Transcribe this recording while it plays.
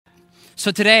So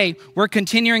today, we're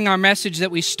continuing our message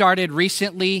that we started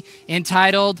recently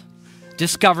entitled,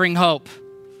 Discovering Hope.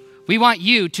 We want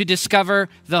you to discover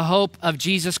the hope of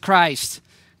Jesus Christ.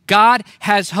 God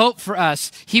has hope for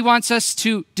us. He wants us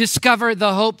to discover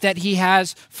the hope that He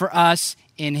has for us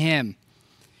in Him.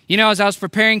 You know, as I was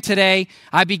preparing today,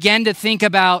 I began to think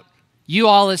about you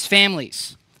all as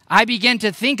families. I began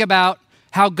to think about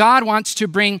how God wants to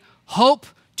bring hope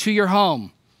to your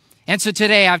home. And so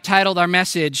today I've titled our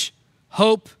message,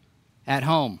 Hope at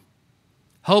Home.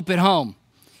 Hope at Home.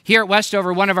 Here at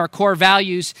Westover, one of our core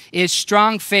values is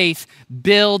strong faith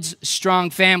builds strong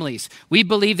families. We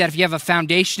believe that if you have a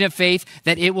foundation of faith,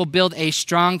 that it will build a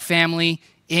strong family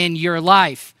in your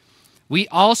life. We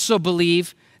also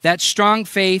believe that strong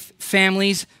faith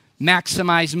families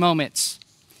maximize moments.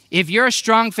 If you're a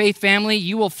strong faith family,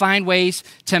 you will find ways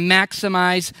to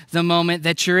maximize the moment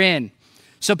that you're in.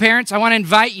 So parents, I want to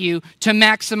invite you to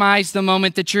maximize the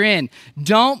moment that you're in.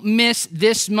 Don't miss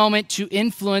this moment to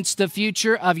influence the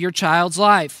future of your child's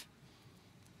life.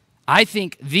 I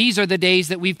think these are the days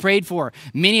that we've prayed for.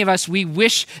 Many of us, we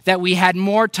wish that we had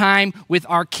more time with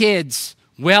our kids.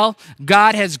 Well,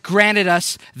 God has granted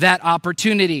us that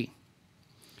opportunity.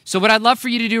 So what I'd love for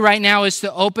you to do right now is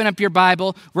to open up your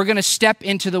Bible. We're going to step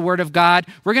into the Word of God.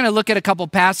 We're going to look at a couple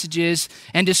passages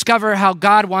and discover how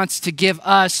God wants to give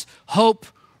us hope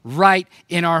right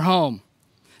in our home.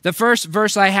 The first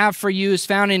verse I have for you is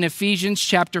found in Ephesians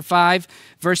chapter 5,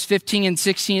 verse 15 and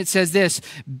 16. It says this,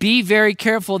 "Be very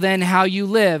careful then how you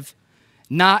live,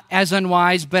 not as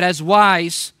unwise, but as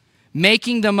wise,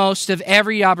 making the most of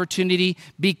every opportunity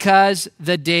because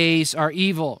the days are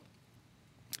evil."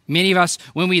 Many of us,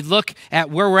 when we look at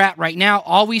where we're at right now,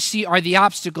 all we see are the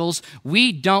obstacles.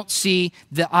 We don't see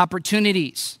the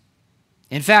opportunities.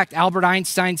 In fact, Albert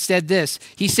Einstein said this.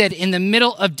 He said, "In the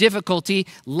middle of difficulty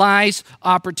lies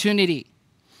opportunity."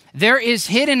 There is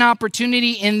hidden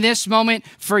opportunity in this moment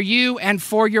for you and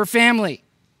for your family.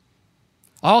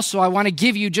 Also, I want to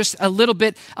give you just a little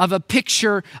bit of a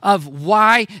picture of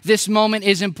why this moment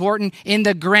is important in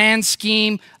the grand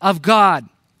scheme of God.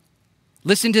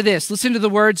 Listen to this. Listen to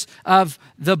the words of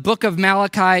the book of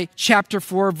Malachi, chapter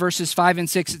 4, verses 5 and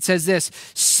 6. It says this,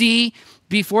 "See,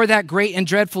 before that great and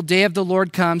dreadful day of the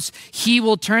Lord comes, He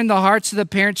will turn the hearts of the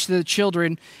parents to the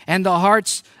children and the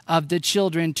hearts of the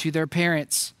children to their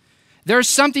parents." There's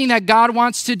something that God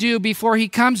wants to do before He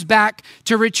comes back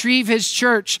to retrieve His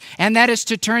church, and that is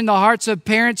to turn the hearts of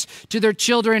parents to their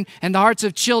children and the hearts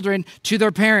of children to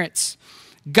their parents.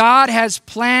 God has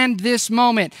planned this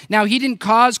moment. Now, He didn't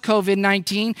cause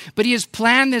COVID-19, but He has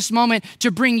planned this moment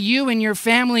to bring you and your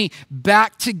family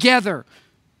back together.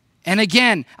 And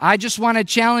again, I just want to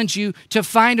challenge you to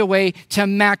find a way to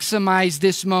maximize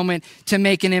this moment to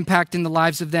make an impact in the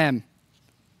lives of them.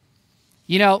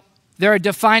 You know, there are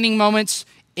defining moments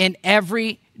in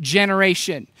every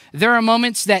generation. There are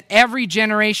moments that every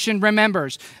generation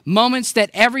remembers, moments that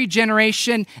every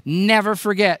generation never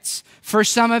forgets. For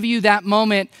some of you, that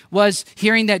moment was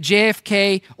hearing that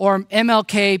JFK or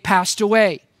MLK passed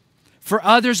away. For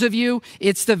others of you,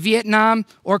 it's the Vietnam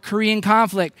or Korean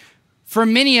conflict. For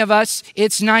many of us,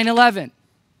 it's 9/11.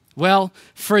 Well,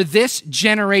 for this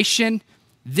generation,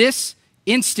 this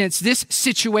instance, this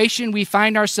situation we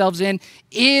find ourselves in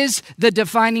is the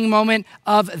defining moment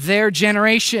of their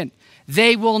generation.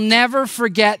 They will never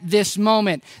forget this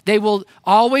moment. They will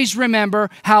always remember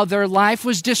how their life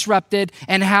was disrupted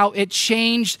and how it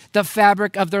changed the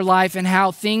fabric of their life and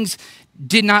how things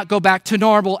did not go back to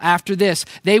normal after this.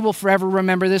 They will forever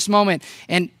remember this moment.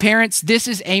 And parents, this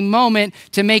is a moment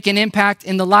to make an impact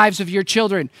in the lives of your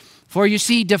children. For you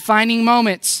see, defining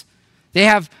moments, they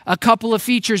have a couple of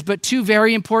features, but two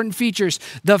very important features.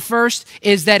 The first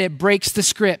is that it breaks the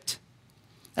script.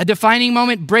 A defining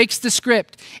moment breaks the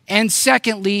script. And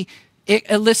secondly, it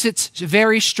elicits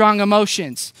very strong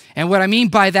emotions. And what I mean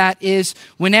by that is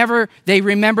whenever they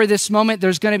remember this moment,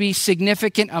 there's going to be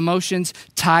significant emotions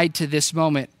tied to this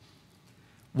moment.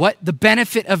 What the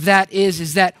benefit of that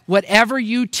is that whatever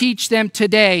you teach them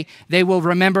today, they will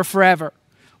remember forever.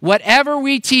 Whatever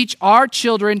we teach our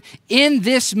children in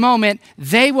this moment,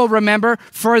 they will remember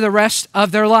for the rest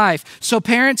of their life. So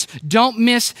parents, don't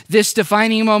miss this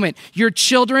defining moment. Your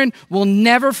children will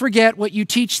never forget what you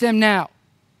teach them now.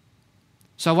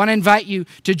 So I want to invite you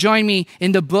to join me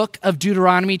in the book of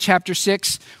Deuteronomy chapter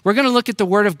 6. We're going to look at the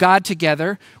Word of God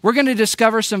together. We're going to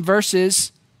discover some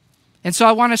verses. And so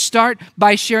I want to start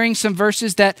by sharing some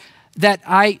verses that that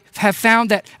I have found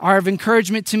that are of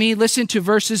encouragement to me. Listen to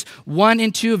verses 1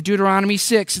 and 2 of Deuteronomy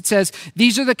 6. It says,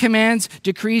 "These are the commands,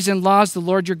 decrees, and laws the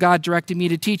Lord your God directed me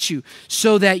to teach you,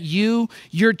 so that you,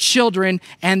 your children,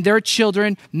 and their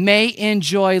children may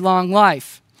enjoy long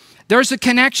life." There's a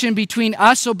connection between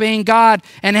us obeying God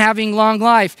and having long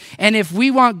life. And if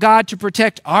we want God to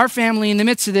protect our family in the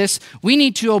midst of this, we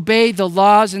need to obey the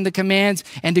laws and the commands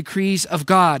and decrees of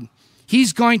God.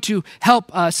 He's going to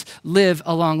help us live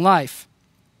a long life.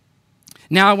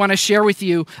 Now I want to share with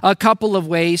you a couple of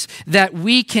ways that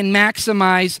we can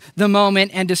maximize the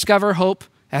moment and discover hope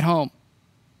at home.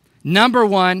 Number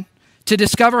one, to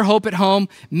discover hope at home,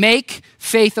 make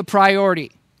faith a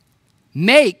priority.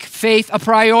 Make faith a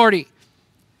priority.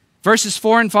 Verses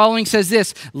 4 and following says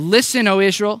this, "Listen, O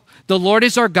Israel, the Lord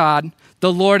is our God,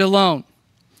 the Lord alone.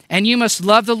 And you must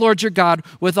love the Lord your God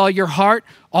with all your heart,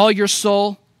 all your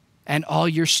soul, and all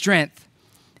your strength.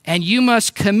 And you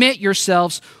must commit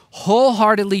yourselves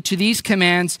wholeheartedly to these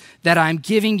commands that I'm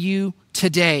giving you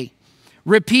today.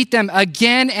 Repeat them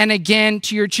again and again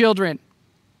to your children."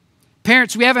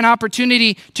 Parents, we have an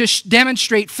opportunity to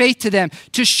demonstrate faith to them,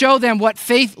 to show them what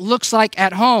faith looks like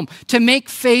at home, to make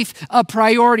faith a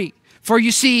priority. For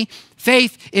you see,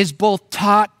 faith is both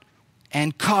taught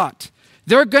and caught.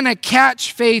 They're going to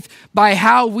catch faith by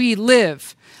how we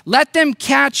live. Let them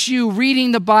catch you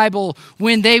reading the Bible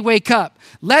when they wake up.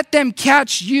 Let them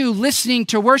catch you listening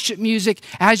to worship music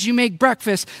as you make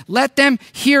breakfast. Let them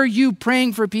hear you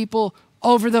praying for people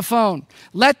over the phone.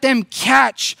 Let them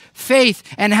catch faith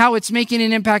and how it's making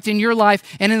an impact in your life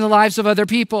and in the lives of other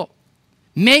people.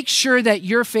 Make sure that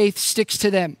your faith sticks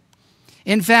to them.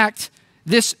 In fact,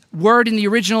 this word in the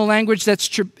original language that's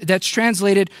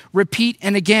translated repeat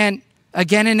and again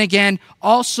and again,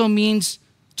 also means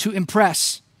to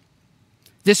impress.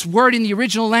 This word in the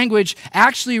original language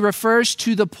actually refers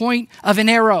to the point of an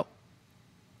arrow.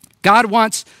 God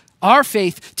wants our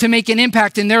faith to make an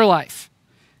impact in their life.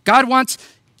 God wants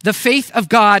the faith of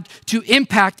God to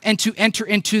impact and to enter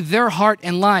into their heart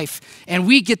and life. And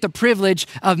we get the privilege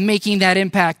of making that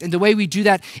impact. And the way we do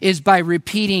that is by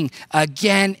repeating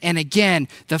again and again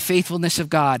the faithfulness of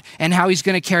God and how he's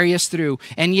going to carry us through.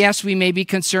 And yes, we may be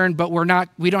concerned, but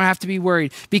we don't have to be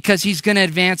worried because he's going to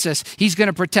advance us. He's going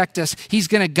to protect us. He's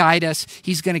going to guide us.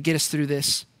 He's going to get us through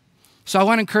this. So I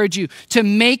want to encourage you to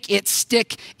make it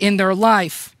stick in their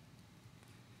life.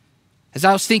 As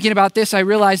I was thinking about this, I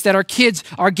realized that our kids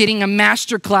are getting a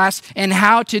master class in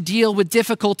how to deal with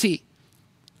difficulty.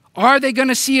 Are they going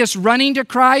to see us running to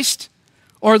Christ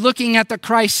or looking at the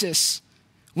crisis?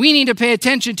 We need to pay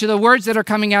attention to the words that are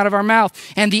coming out of our mouth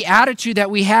and the attitude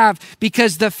that we have,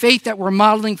 because the faith that we're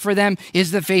modeling for them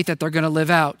is the faith that they're going to live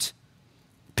out.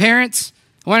 Parents,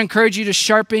 I want to encourage you to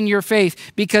sharpen your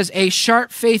faith, because a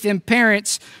sharp faith in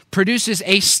parents produces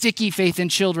a sticky faith in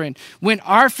children. When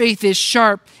our faith is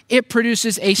sharp, it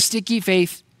produces a sticky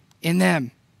faith in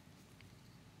them.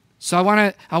 So I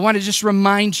want to just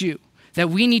remind you that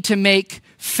we need to make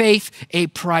faith a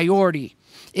priority.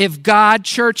 If God,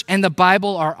 church, and the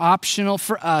Bible are optional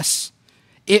for us,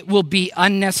 it will be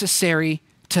unnecessary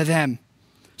to them.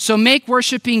 So make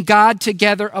worshiping God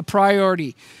together a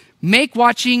priority. Make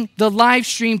watching the live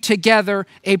stream together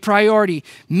a priority.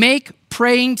 Make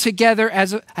praying together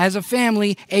as a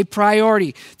family a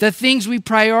priority. The things we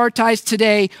prioritize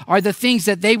today are the things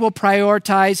that they will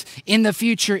prioritize in the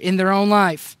future in their own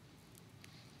life.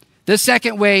 The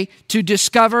second way to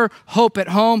discover hope at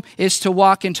home is to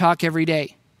walk and talk every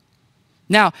day.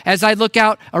 Now, as I look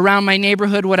out around my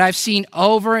neighborhood, what I've seen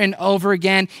over and over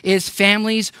again is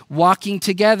families walking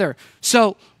together.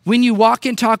 So when you walk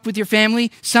and talk with your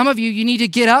family, some of you need to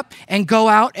get up and go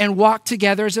out and walk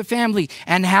together as a family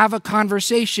and have a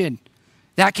conversation.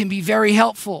 That can be very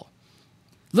helpful.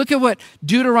 Look at what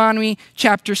Deuteronomy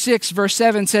chapter 6, verse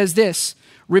 7 says this.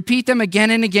 Repeat them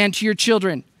again and again to your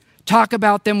children. Talk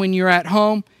about them when you're at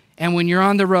home and when you're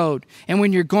on the road and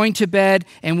when you're going to bed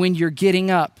and when you're getting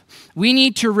up. We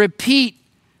need to repeat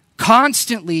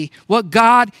constantly what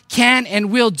God can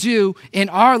and will do in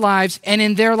our lives and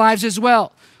in their lives as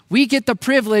well. We get the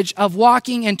privilege of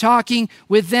walking and talking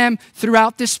with them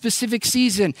throughout this specific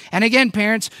season. And again,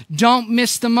 parents, don't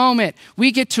miss the moment.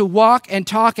 We get to walk and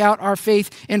talk out our faith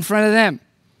in front of them.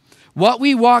 What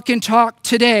we walk and talk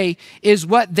today is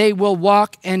what they will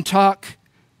walk and talk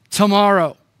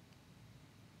tomorrow.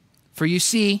 For you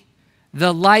see,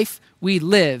 the life we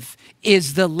live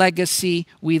is the legacy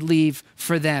we leave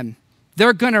for them.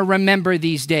 They're going to remember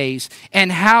these days,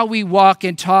 and how we walk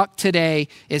and talk today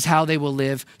is how they will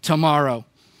live tomorrow.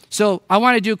 So I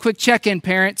want to do a quick check-in,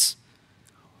 parents.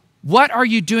 What are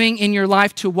you doing in your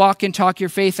life to walk and talk your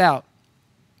faith out?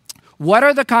 What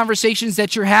are the conversations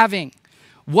that you're having?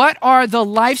 What are the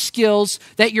life skills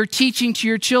that you're teaching to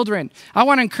your children? I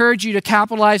want to encourage you to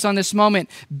capitalize on this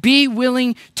moment. Be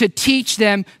willing to teach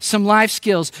them some life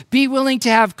skills. Be willing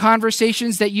to have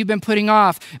conversations that you've been putting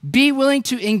off. Be willing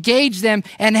to engage them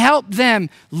and help them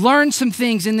learn some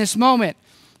things in this moment.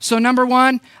 So number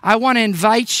one, I want to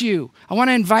invite you. I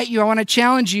want to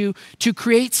challenge you to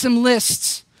create some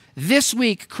lists. This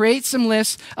week, create some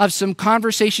lists of some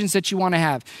conversations that you want to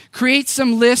have. Create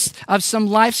some lists of some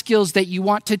life skills that you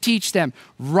want to teach them.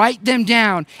 Write them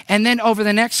down. And then over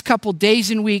the next couple days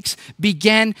and weeks,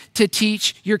 begin to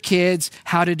teach your kids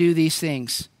how to do these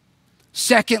things.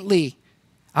 Secondly,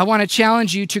 I want to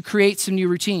challenge you to create some new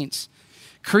routines.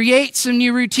 Create some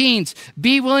new routines.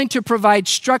 Be willing to provide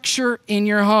structure in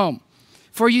your home.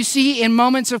 For you see, in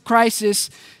moments of crisis,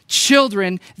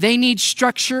 children, they need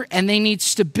structure and they need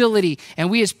stability.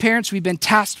 And we as parents, we've been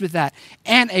tasked with that.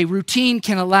 And a routine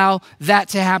can allow that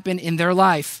to happen in their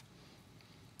life.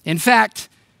 In fact,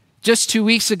 just 2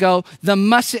 weeks ago, the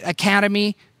Musset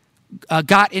Academy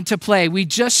got into play. We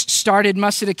just started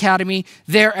Musset Academy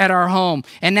there at our home.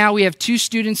 And now we have 2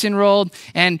 students enrolled,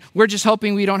 and we're just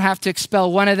hoping we don't have to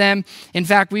expel one of them. In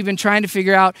fact, we've been trying to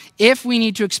figure out if we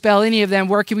need to expel any of them,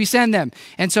 where can we send them?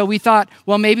 And so we thought,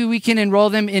 well, maybe we can enroll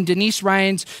them in Denise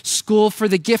Ryan's School for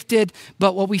the Gifted.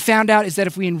 But what we found out is that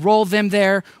if we enroll them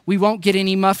there, we won't get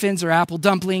any muffins or apple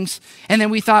dumplings. And then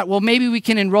we thought, well, maybe we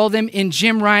can enroll them in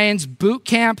Jim Ryan's boot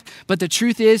camp. But the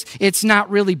truth is, it's not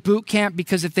really boot camp,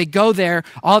 because if they go there,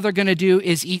 all they're going to do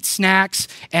is eat snacks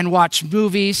and watch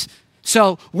movies.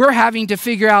 So we're having to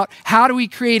figure out, how do we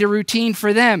create a routine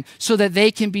for them so that they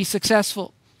can be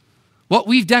successful? What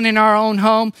we've done in our own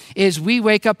home is we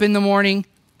wake up in the morning,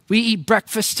 we eat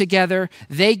breakfast together,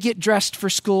 they get dressed for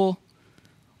school.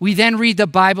 We then read the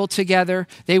Bible together.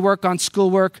 They work on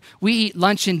schoolwork. We eat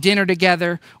lunch and dinner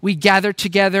together. We gather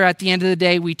together at the end of the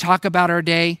day. We talk about our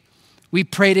day. We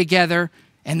pray together,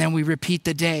 and then we repeat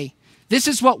the day. This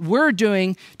is what we're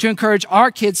doing to encourage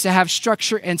our kids to have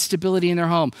structure and stability in their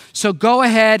home. So go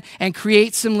ahead and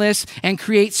create some lists and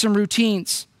create some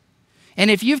routines.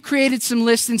 And if you've created some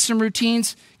lists and some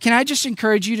routines, can I just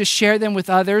encourage you to share them with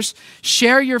others?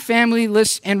 Share your family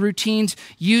lists and routines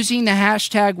using the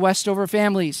hashtag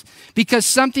WestoverFamilies, because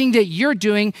something that you're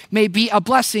doing may be a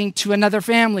blessing to another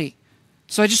family.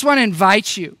 So I just want to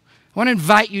invite you. I want to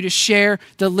invite you to share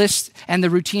the list and the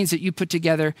routines that you put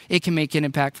together. It can make an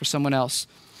impact for someone else.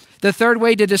 The third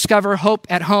way to discover hope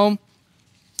at home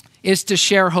is to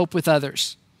share hope with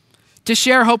others. To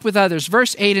share hope with others.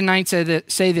 Verse 8 and 9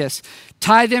 say this: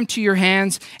 tie them to your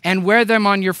hands and wear them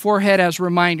on your forehead as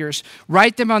reminders.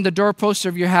 Write them on the doorposts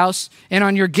of your house and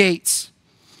on your gates.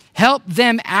 Help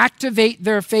them activate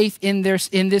their faith in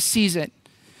this season.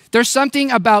 There's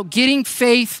something about getting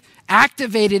faith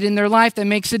activated in their life that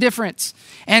makes a difference.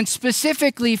 And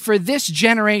specifically for this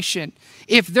generation,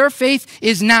 if their faith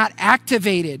is not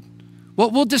activated,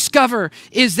 what we'll discover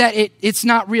is that it's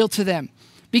not real to them,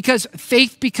 because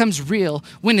faith becomes real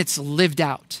when it's lived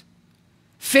out.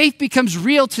 Faith becomes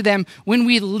real to them when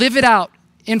we live it out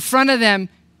in front of them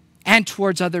and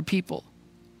towards other people.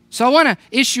 So I want to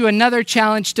issue another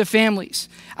challenge to families.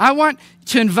 I want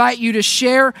to invite you to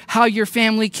share how your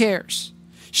family cares.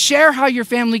 Share how your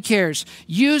family cares.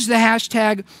 Use the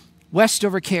hashtag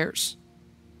WestoverCares.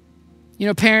 You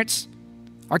know, parents,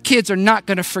 our kids are not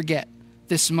going to forget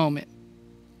this moment.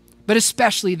 But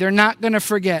especially, they're not going to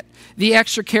forget the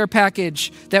extra care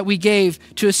package that we gave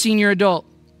to a senior adult.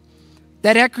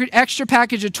 That extra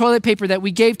package of toilet paper that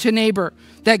we gave to a neighbor.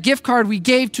 That gift card we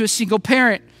gave to a single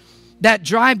parent. That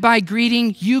drive-by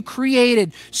greeting you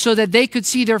created so that they could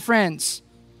see their friends.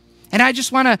 And I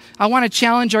want to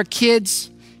challenge our kids.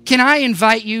 Can I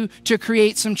invite you to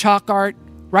create some chalk art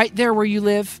right there where you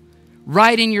live,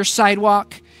 right in your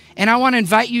sidewalk? And I want to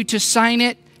invite you to sign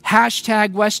it,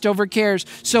 hashtag WestoverCares,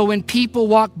 so when people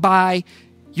walk by,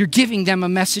 you're giving them a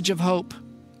message of hope.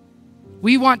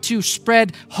 We want to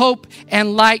spread hope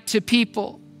and light to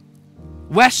people.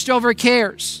 Westover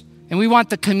cares, and we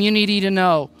want the community to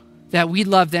know that we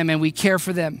love them and we care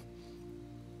for them.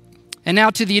 And now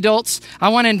to the adults, I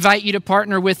want to invite you to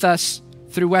partner with us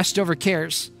through Westover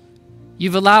Cares.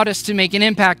 You've allowed us to make an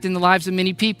impact in the lives of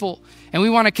many people, and we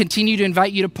want to continue to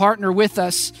invite you to partner with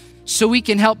us so we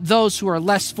can help those who are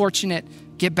less fortunate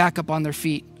get back up on their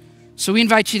feet. So we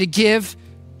invite you to give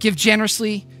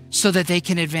generously so that they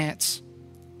can advance.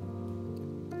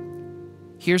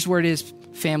 Here's where it is,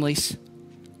 families.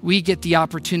 We get the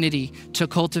opportunity to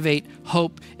cultivate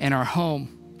hope in our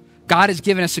home. God has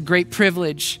given us a great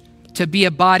privilege to be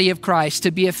a body of Christ,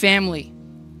 to be a family,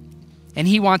 and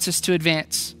He wants us to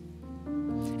advance.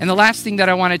 And the last thing that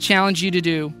I want to challenge you to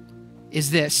do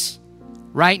is this.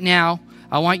 Right now,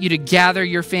 I want you to gather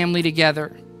your family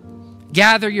together.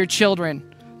 Gather your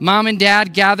children. Mom and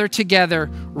dad, gather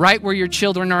together right where your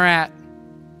children are at.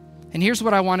 And here's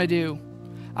what I want to do.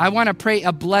 I want to pray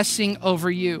a blessing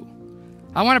over you.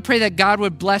 I want to pray that God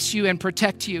would bless you and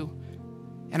protect you.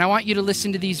 And I want you to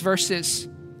listen to these verses.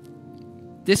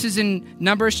 This is in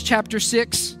Numbers chapter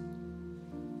 6.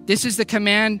 This is the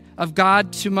command of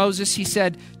God to Moses. He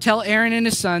said, tell Aaron and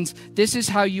his sons, this is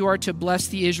how you are to bless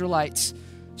the Israelites.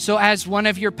 So as one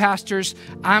of your pastors,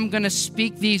 I'm going to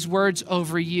speak these words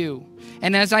over you.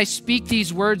 And as I speak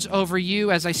these words over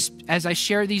you, as I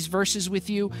share these verses with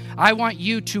you, I want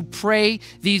you to pray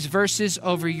these verses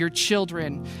over your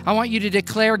children. I want you to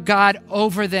declare God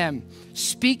over them.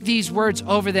 Speak these words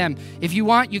over them. If you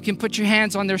want, you can put your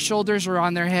hands on their shoulders or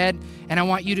on their head, and I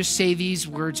want you to say these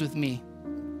words with me.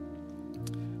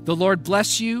 The Lord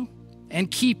bless you and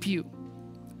keep you.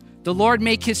 The Lord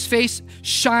make his face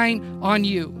shine on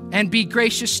you and be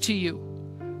gracious to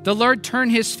you. The Lord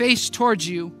turn his face towards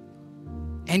you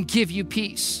and give you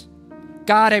peace.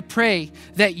 God, I pray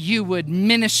that you would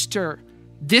minister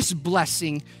this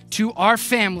blessing to our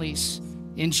families.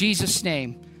 In Jesus'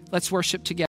 name, let's worship together.